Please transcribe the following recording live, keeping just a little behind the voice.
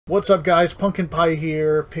What's up, guys? Pumpkin Pie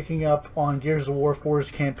here, picking up on Gears of War 4's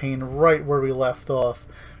campaign right where we left off.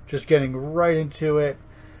 Just getting right into it.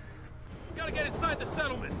 Gotta get inside the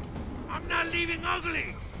settlement. I'm not leaving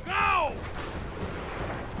ugly. Go!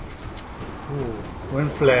 Ooh,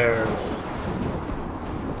 wind flares.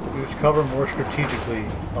 Use cover more strategically.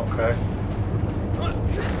 Okay. The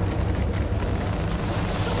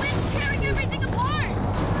wind's tearing everything apart!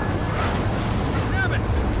 Damn it!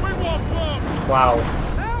 Wind wall blown! Wow.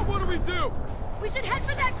 Now what do we do? We should head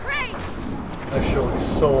for that crane! That show looks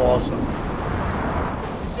so awesome.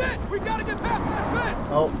 Shit! We gotta get past that fence!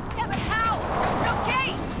 Oh, Yeah, but how? There's no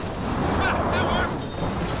gate! That works!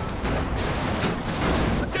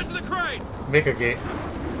 Let's get to the crane! make a gate.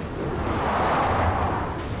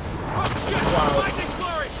 Oh shit! Wow. Lightning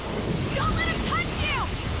flurry! Don't let him touch you!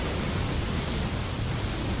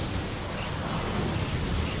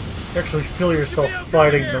 You actually feel yourself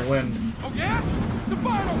fighting the wind. Oh yeah? The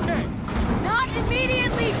fire okay? Not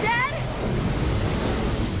immediately, Dad!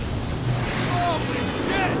 Holy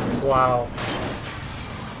shit! Wow.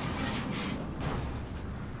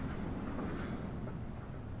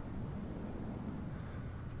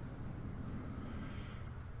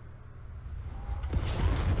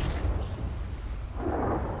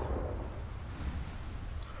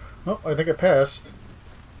 Oh, I think it passed.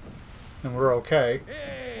 And we're okay.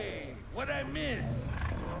 Hey, what I miss?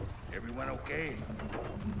 Everyone okay?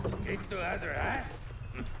 Kate still has her hat?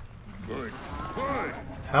 Good, good.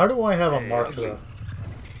 How do I have a Hey, mark ugly. though?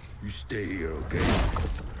 You stay here,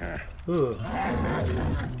 okay? Ugh.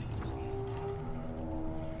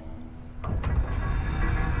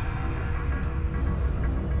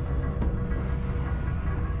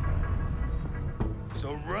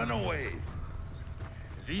 So runaways.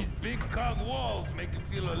 These big cog walls make you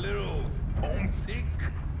feel a little homesick?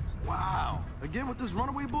 Wow. Again with this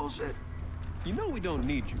runaway bullshit? You know we don't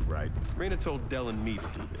need you, right? Raina told Del and me to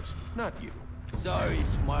do this, not you. Sorry,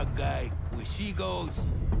 smart guy. Where she goes,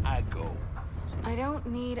 I go. I don't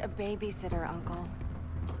need a babysitter, Uncle.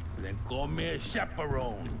 Then call me a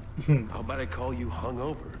chaperone. How about I call you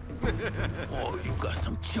hungover? Oh, you got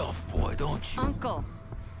some chuff, boy, don't you? Uncle,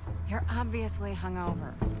 you're obviously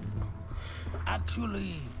hungover.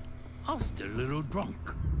 Actually, I'm still a little drunk.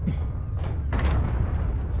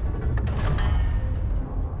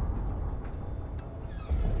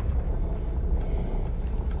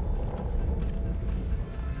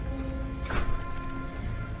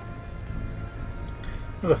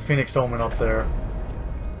 There's a Phoenix Omen up there.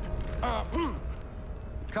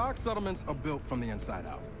 Cog settlements are built from the inside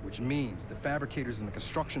out, which means the fabricators in the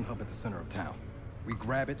construction hub at the center of town. We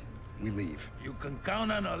grab it, we leave. You can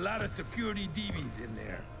count on a lot of security DBs in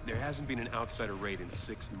there. There hasn't been an outsider raid in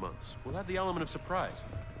 6 months. We'll have the element of surprise.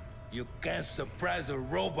 You can't surprise the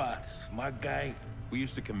robots, my guy. We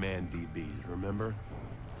used to command DBs, remember?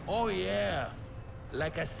 Oh yeah,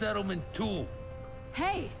 like a settlement too.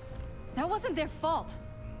 Hey, that wasn't their fault.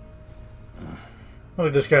 I don't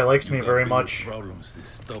think this guy likes me You got very bigger much. Problems than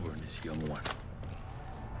stubbornness, young one.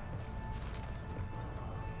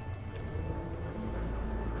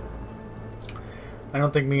 I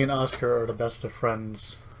don't think me and Oscar are the best of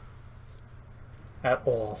friends. At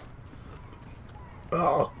all.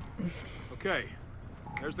 Oh. Okay,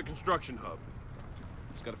 there's the construction hub.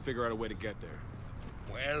 Just gotta figure out a way to get there.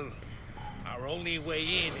 Well, our only way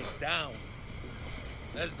in is down.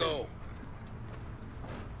 Let's go.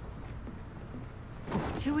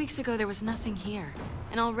 2 weeks ago, there was nothing here.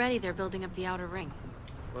 And already they're building up the outer ring.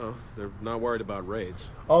 Well, they're not worried about raids.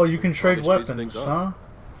 Oh, you can trade Probably speeds weapons, things huh? up.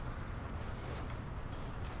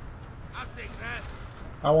 I'll take that.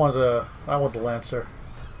 I want the Lancer.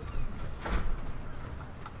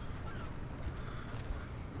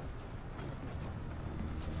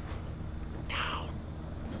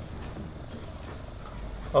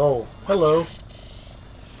 Oh, hello.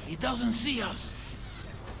 He doesn't see us.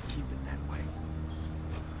 Let's keep it that way.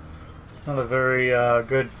 Not a very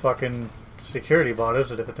good fucking security bot,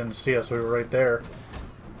 is it? If it didn't see us, we were right there.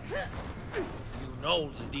 You know,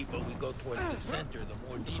 the deeper we go towards the center, the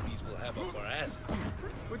more DBs we'll have up our asses.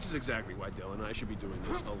 Which is exactly why Dell and I should be doing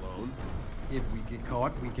this alone. If we get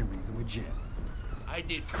caught, we can reason with Jim. I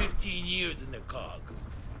did 15 years in the cog.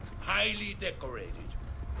 Highly decorated.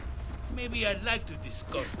 Maybe I'd like to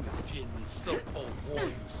discuss with Jin this so-called war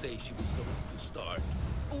you say she was going to start.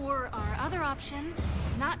 Or our other option,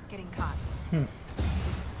 not getting caught.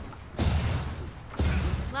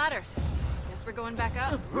 Ladders. Guess we're going back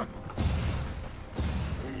up.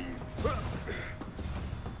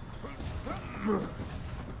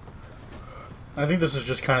 I think this is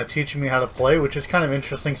just kind of teaching me how to play, which is kind of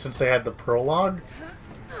interesting since they had the prologue.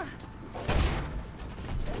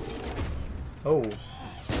 Oh. Well,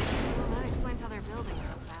 that explains how they're building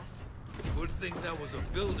so fast. Good thing that was a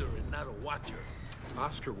builder and not a watcher.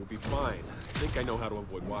 Oscar will be fine. I think I know how to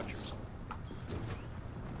avoid watchers.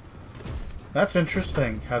 That's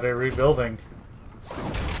interesting, how they're rebuilding.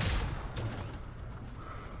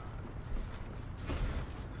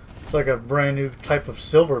 It's like a brand new type of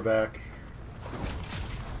silverback.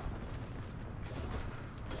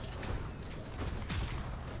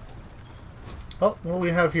 Oh, what do we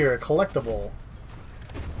have here? A collectible.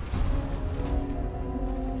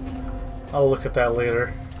 I'll look at that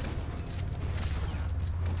later.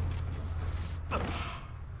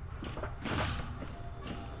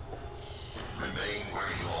 Remain where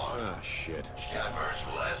you are. Ah, shit. Shepherds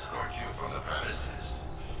will escort you from the premises.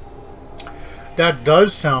 That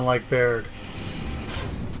does sound like Baird.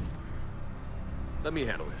 Let me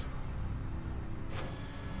handle this.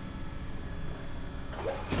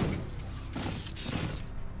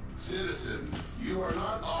 Citizen, you are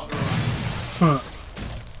not authorized. Huh.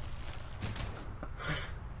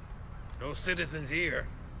 No citizens here.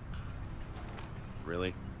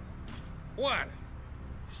 Really? What?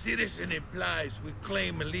 Citizen implies we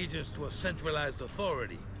claim allegiance to a centralized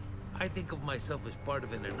authority. I think of myself as part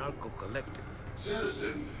of an anarcho-collective.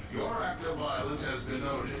 Citizen, your act of violence has been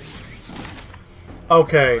noted.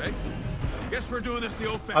 Okay. Right. Guess we're doing this the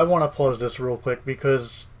I old-fashioned. want to pause this real quick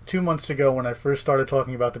because 2 months ago when I first started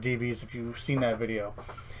talking about the DBs, if you've seen that video,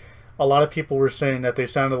 a lot of people were saying that they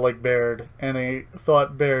sounded like Baird and they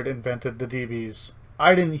thought Baird invented the DBs.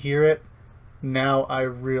 I didn't hear it. Now I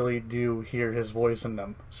really do hear his voice in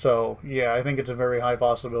them. So, yeah, I think it's a very high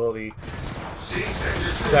possibility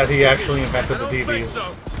that he actually invented the DBs.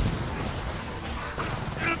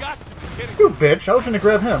 You bitch, I was gonna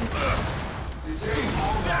grab him.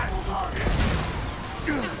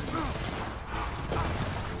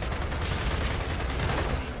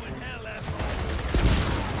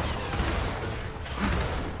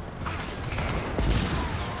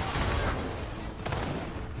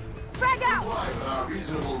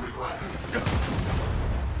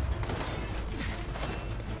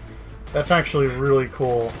 That's actually really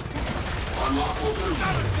cool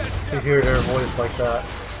to hear their voice like that.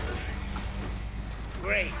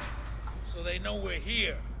 Great. So they know we're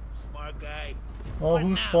here. Smart guy. Well,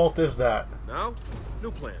 whose fault is that? Now,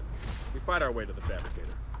 new plan. We fight our way to the fabricator.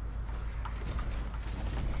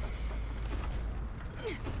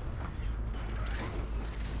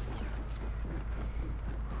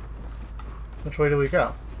 Which way do we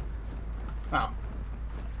go? Oh.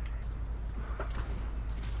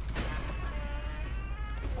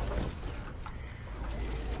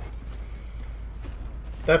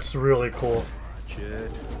 That's really cool.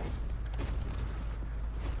 Shit.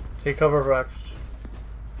 Take cover, Rex.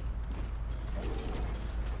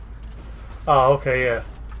 Oh, okay, yeah.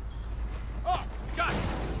 Oh, God!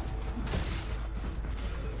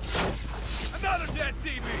 Another dead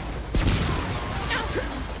DB!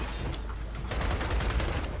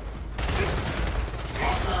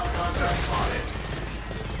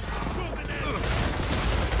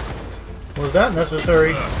 Was that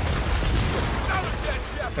necessary?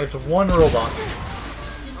 It's one robot.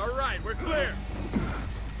 All right, we're clear.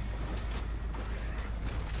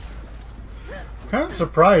 Kind of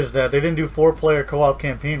surprised that they didn't do 4-player co-op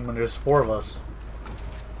campaign when there's 4 of us.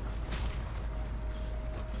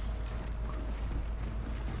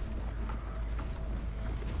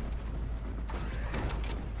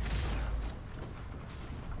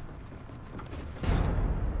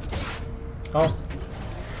 Oh,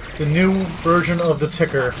 the new version of the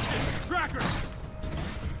ticker. Tracker!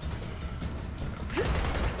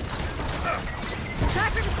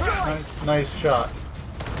 Nice shot.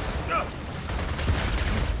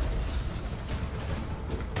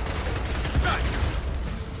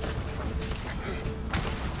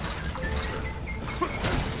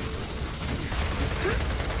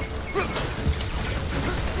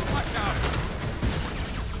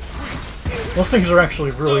 Those things are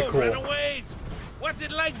actually really So, cool. runaways, what's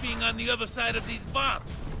it like being on the other side of these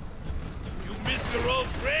bombs? You miss your old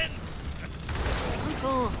friends?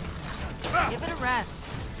 Cool. Give it a rest.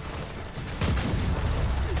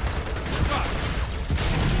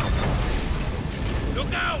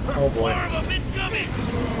 Look out! Oh boy. More of them incoming!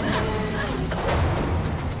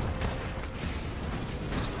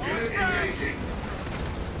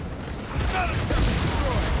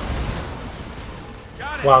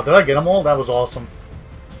 Wow, did I get them all? That was awesome.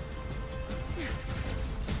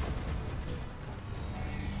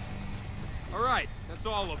 All right, that's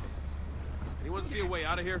all of them. Anyone see a way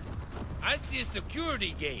out of here? I see a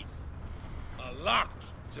security gate. A locked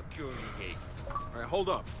security gate. All right, hold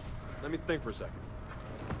up. Let me think for a second.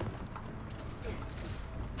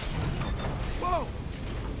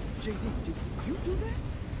 JD, did you do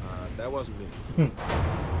that? That wasn't me.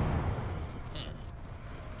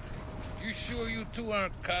 You sure you two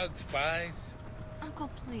aren't COG spies? Uncle,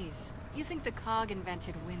 please. You think the COG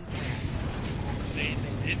invented wind flares? Saying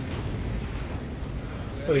they didn't.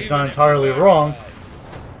 But he's even not if entirely you are wrong. spies,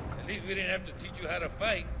 at least we didn't have to teach you how to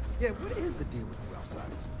fight. Yeah, what is the deal with you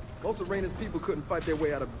outsiders? Most of Raina's people couldn't fight their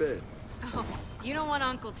way out of bed. Oh, you don't want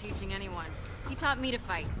Uncle teaching anyone. He taught me to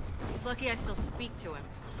fight. He's lucky I still speak to him.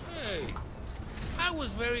 Hey, I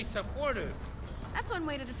was very supportive. That's one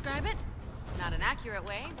way to describe it. Not an accurate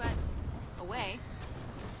way, but a way.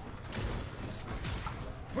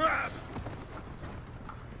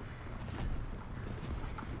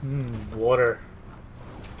 Water.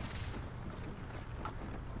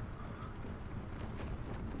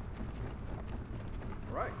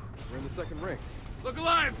 All right, we're in the second ring. Look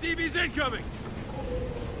alive! DB's incoming!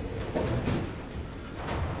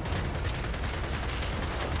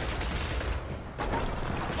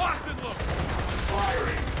 Locked and look!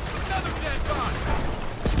 Firing. Another dead bot!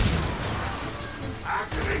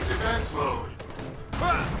 Activate defense mode.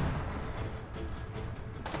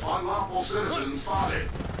 Unlawful citizen spotted.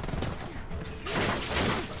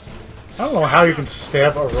 I don't know how you can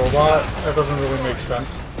stab a robot. That doesn't really make sense.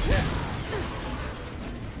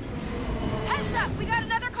 Heads up! We got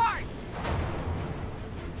another card!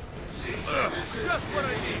 Just what I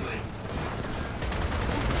need!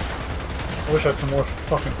 I wish I had some more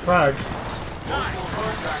fucking frags.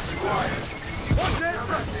 Contacts acquired. One dead!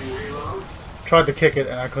 Reload. Tried to kick it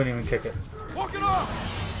and I couldn't even kick it. Walk it off!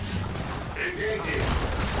 Engaging.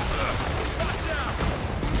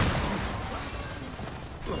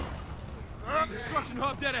 Construction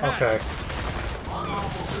hub dead ahead! Okay.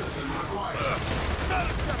 Unlawful citizen required.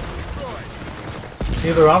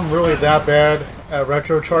 Either I'm really that bad at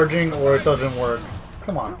retrocharging or it doesn't work.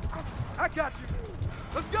 Come on. I got you!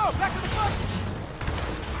 Let's go! Back to the fight!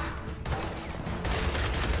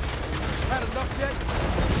 Had enough yet?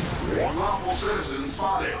 Unlawful citizen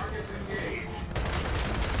spotted. Targets engaged.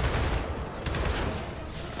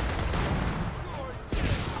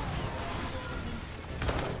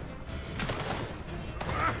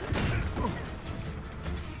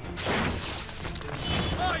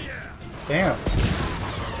 Oh yeah! Damn.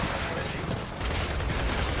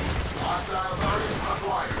 Hostile targets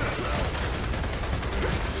acquired.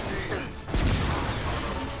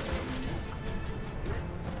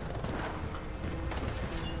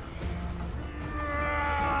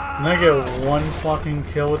 Can I get one fucking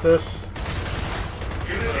kill with this?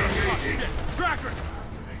 Unit engaging. Tracker!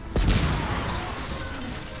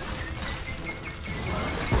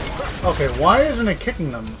 Okay, why isn't it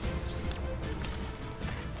kicking them?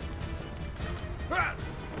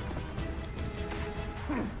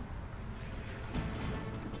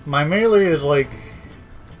 My melee is like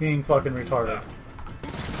being fucking retarded.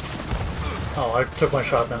 Oh, I took my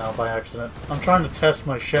shotgun out by accident. I'm trying to test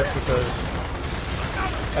my shit because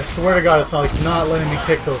I swear to God it's not like not letting me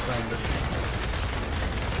kick those things.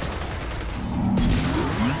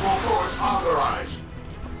 Full force authorized.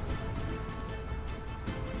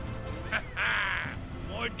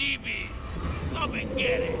 More DB. Come and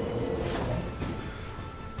get it.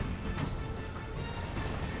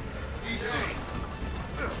 Detained.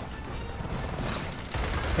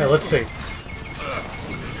 Hey, let's see.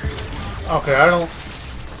 Okay, I don't...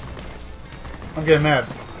 I'm getting mad,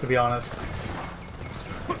 to be honest.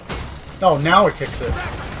 Oh, now it kicks it.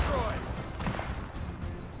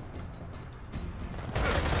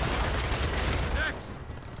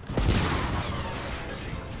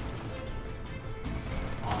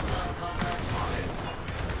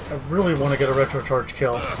 I really want to get a retrocharge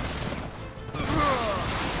kill.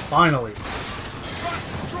 Finally.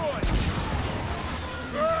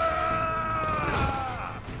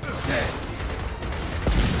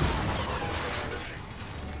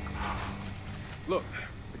 Look,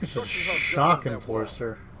 the This is construction hub just shock under that wall.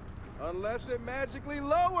 enforcer. Unless it magically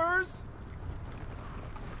lowers.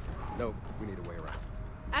 Nope, we need a way around.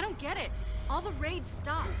 I don't get it. All the raids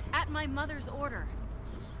stopped at my mother's order.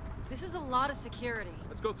 This is a lot of security.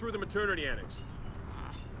 Let's go through the maternity annex.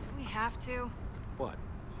 Do we have to? What?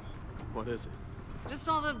 What is it? Just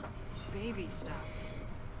all the baby stuff.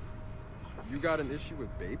 You got an issue with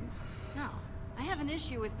babies? No, I have an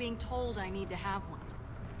issue with being told I need to have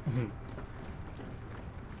one.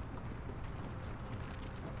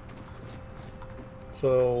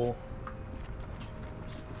 So...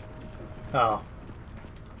 Oh.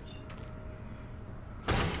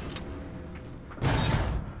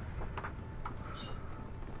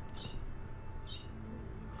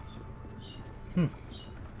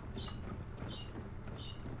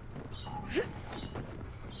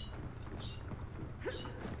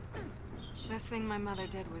 best thing my mother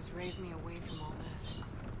did was raise me away from all this.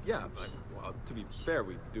 Yeah, but, well, to be fair,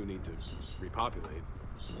 we do need to repopulate.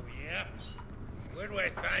 Oh, yeah? Where do I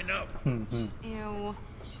sign up? Ew.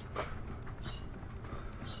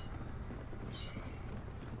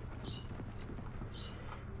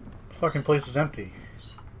 Fucking place is empty.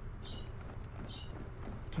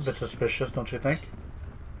 It's a bit suspicious, don't you think?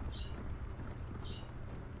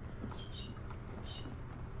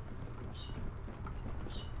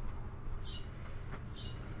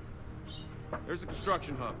 There's a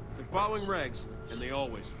construction hub. They're following regs, and they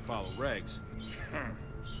always follow regs.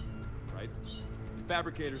 Right? The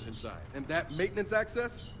fabricator's inside. And that maintenance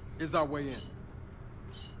access is our way in.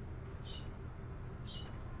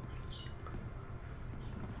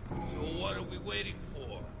 So what are we waiting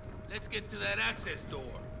for? Let's get to that access door.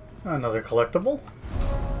 Another collectible.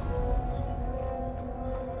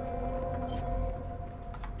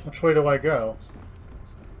 Which way do I go?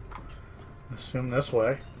 Assume this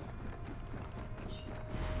way.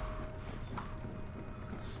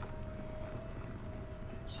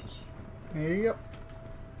 Yep.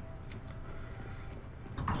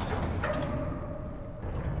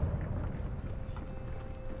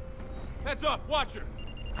 Heads up, watch her.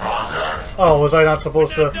 Oh, was I not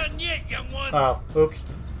supposed Not to? done yet, young one. Oh, oops.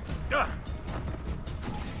 Ah,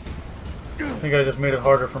 I think I just made it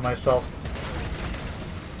harder for myself.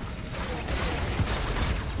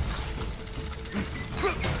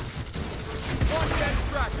 Launch that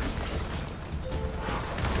tracker.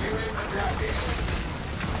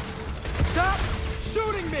 Stop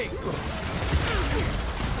shooting me!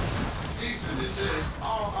 Cease and desist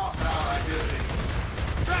all hostile activity.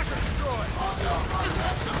 Tracker destroyed. Hostile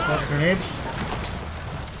contact. Got grenades.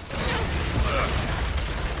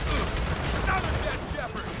 Another dead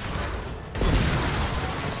shepherd.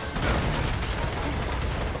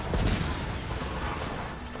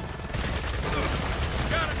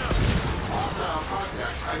 Got enough. Hostile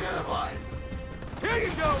contacts identified. Here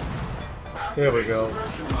you go! There we go.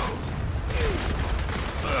 Suppression mode.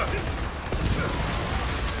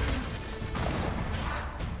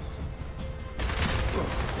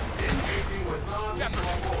 Engaging with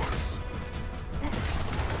non-lethal force.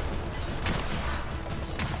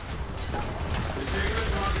 Containment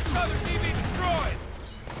target. Another TV destroyed.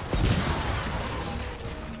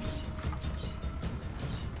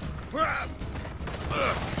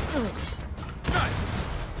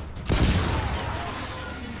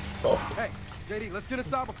 Hey, JD, let's get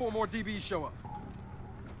inside before more DBs show up.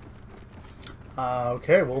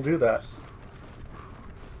 Okay, we'll do that.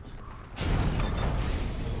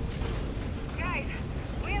 Guys,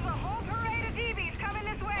 we have a whole parade of DBs coming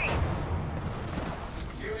this way.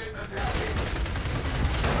 Unit attacking.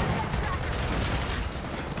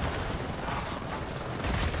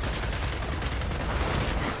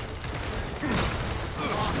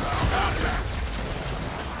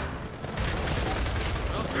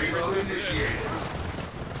 Reload initiated.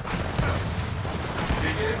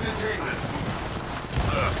 Begin containment.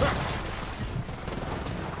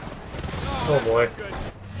 Oh boy.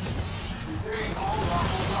 Hitting all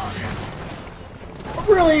lawful targets.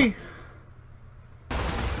 Really?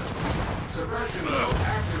 Suppression mode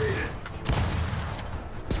activated.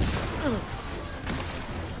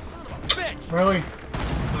 Really?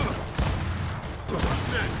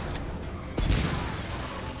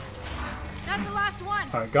 That's the last one.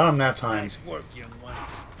 Alright, got him that time. nice work, young one.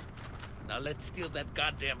 Now let's steal that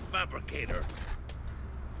goddamn fabricator.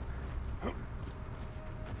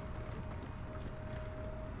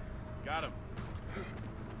 Got him.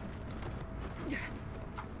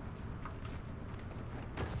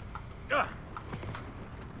 Ah,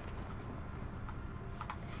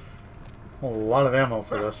 A lot of ammo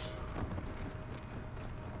for this.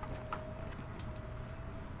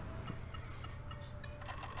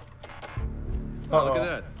 Oh, look Uh-oh.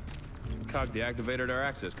 at that. Cog deactivated our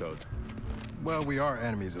access codes. Well, we are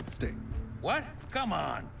enemies of the state. what? Come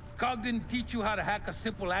on. Cog didn't teach you how to hack a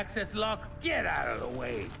simple access lock? Get out of the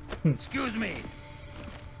way. Excuse me.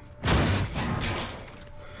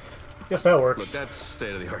 Guess that Look, works. that's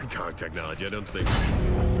state-of-the-art Cog technology. I don't think...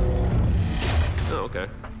 Oh, okay.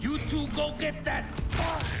 You two go get that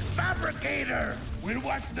fabricator. We'll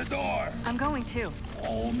watch the door. I'm going too.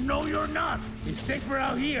 Oh, no, you're not. It's safer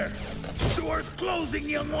out here. Door's closing,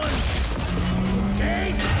 young one.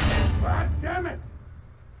 Okay? God damn it.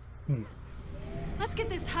 Let's get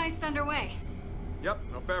this heist underway. Yep,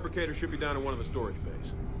 our fabricator should be down in one of the storage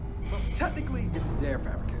bays. Well, technically, it's their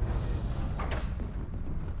fabricator.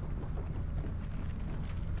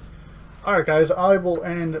 Alright guys, I will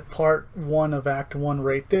end part 1 of Act 1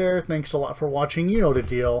 right there. Thanks a lot for watching. You know the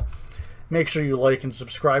deal. Make sure you like and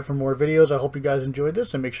subscribe for more videos. I hope you guys enjoyed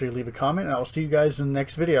this, and make sure you leave a comment, and I will see you guys in the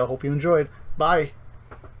next video. I hope you enjoyed. Bye!